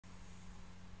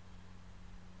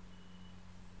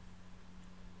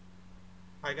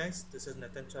Hi guys, this is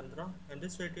Nathan Chandra. In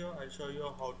this video, I'll show you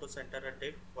how to center a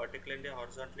div vertically and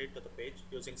horizontally to the page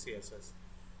using CSS.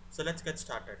 So let's get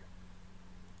started.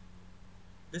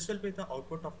 This will be the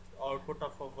output of our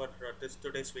this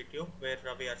today's video, where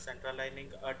we are centerlining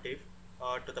a div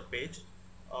to the page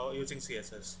using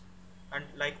CSS. And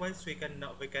likewise, we can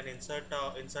insert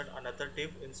another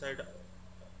div inside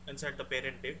the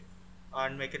parent div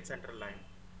and make it center line.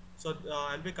 So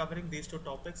I'll be covering these two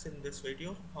topics in this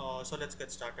video. So let's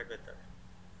get started with it.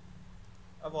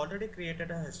 I've already created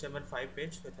a HTML5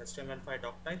 page with HTML5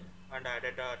 doctype and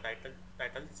added a title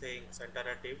saying center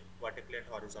a div vertically and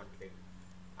horizontally.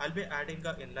 I'll be adding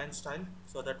a inline style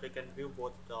so that we can view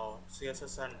both the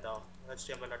CSS and the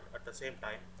HTML at the same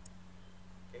time.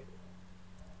 Okay,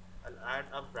 I'll add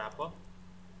a wrapper.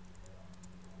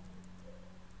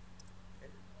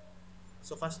 Okay.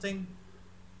 So first thing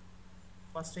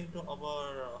to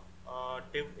our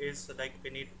div is like we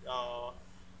need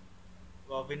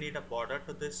a border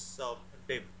to this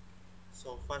div.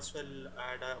 So first we'll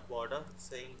add a border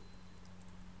saying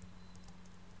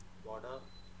border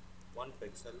 1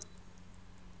 pixel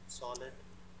solid,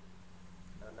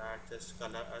 and add this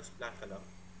color as black color.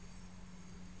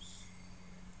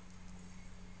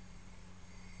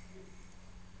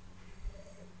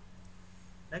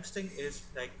 Next thing is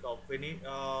like we need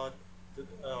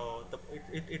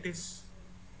it is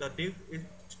the div is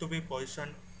to be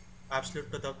positioned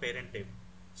absolute to the parent div.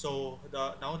 So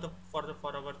the now the for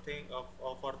our thing of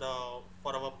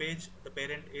for our page, the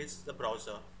parent is the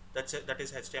browser. That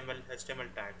is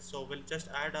HTML tag. So we'll just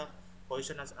add a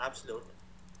position as absolute,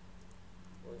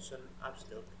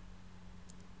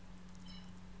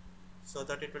 so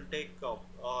that it will take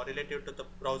relative to the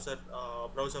browser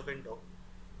window.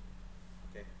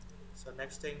 Okay. So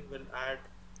next thing we'll add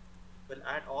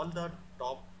all the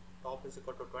top is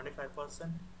equal to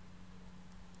 25%,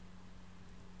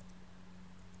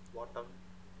 bottom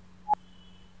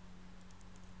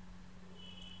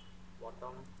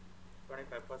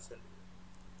 25%,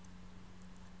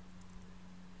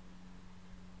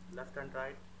 left and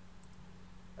right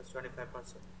as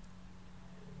 25%.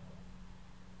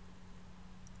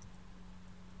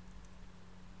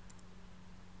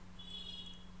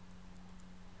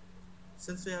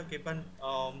 Since we have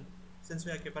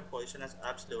given position as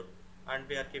absolute, and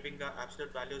we are giving the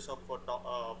absolute values of for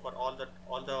all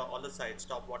the sides,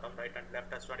 top, bottom, right and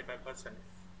left as 25%,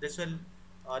 this will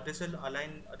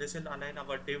align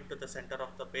our div to the center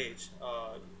of the page,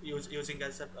 using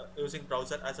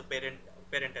browser as a parent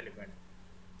element.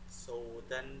 So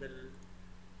then we'll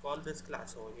call this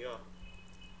class over here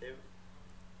div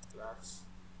class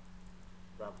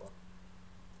wrapper.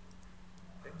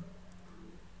 Okay.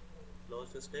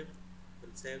 Close this div.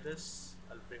 We'll save this.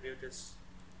 I'll preview this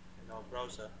in our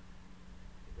browser.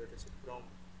 Preview this in Chrome.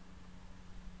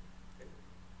 Okay.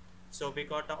 So we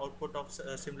got the output of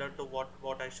similar to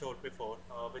what I showed before,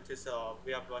 which is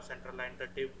we have centerlined the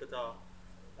div to the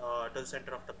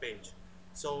center of the page.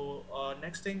 So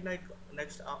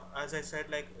as I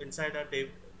said, like inside a div,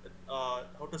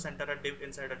 how to center a div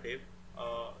inside a div.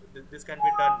 This can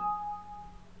be done.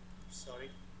 Sorry.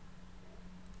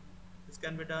 This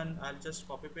can be done. I'll just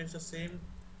copy paste the same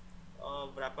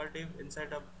wrapper div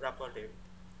inside a wrapper div,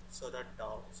 so that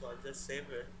so I'll just save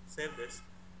this.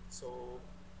 So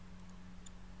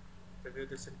review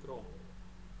this in Chrome.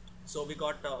 So we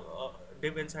got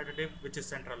div inside a div, which is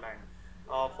central line.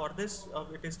 For this,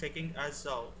 it is taking as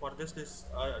for this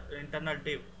internal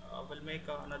div. We'll make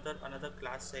another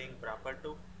class saying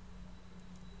wrapper2.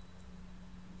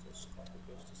 Just copy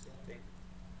paste the same thing.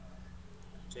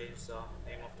 Change the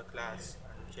name of the class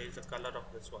and change the color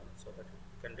of this one so that you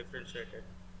can differentiate it.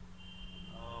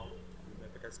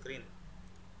 Make it as green.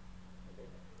 Okay.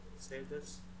 Save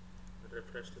this,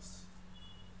 refresh this.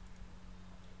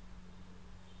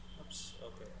 Oops,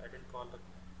 okay, I didn't call the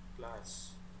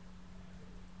class.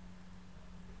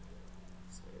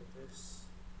 Save this.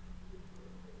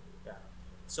 Yeah.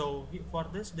 So for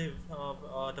this div,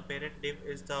 the parent div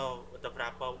is the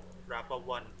wrapper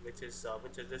one, which is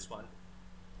this one.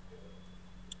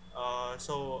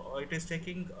 So it is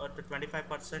taking the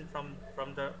 25% from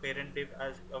the parent div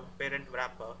as a parent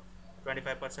wrapper,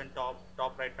 25% top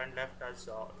right and left as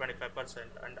 25%,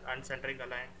 and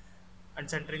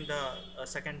uncentering the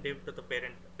second div to the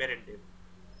parent div.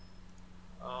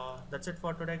 That's it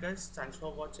for today, guys. Thanks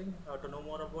for watching. To know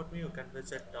more about me, you can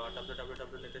visit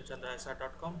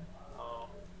www.nithinchandrasr.com.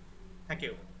 Thank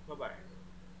you. Bye bye.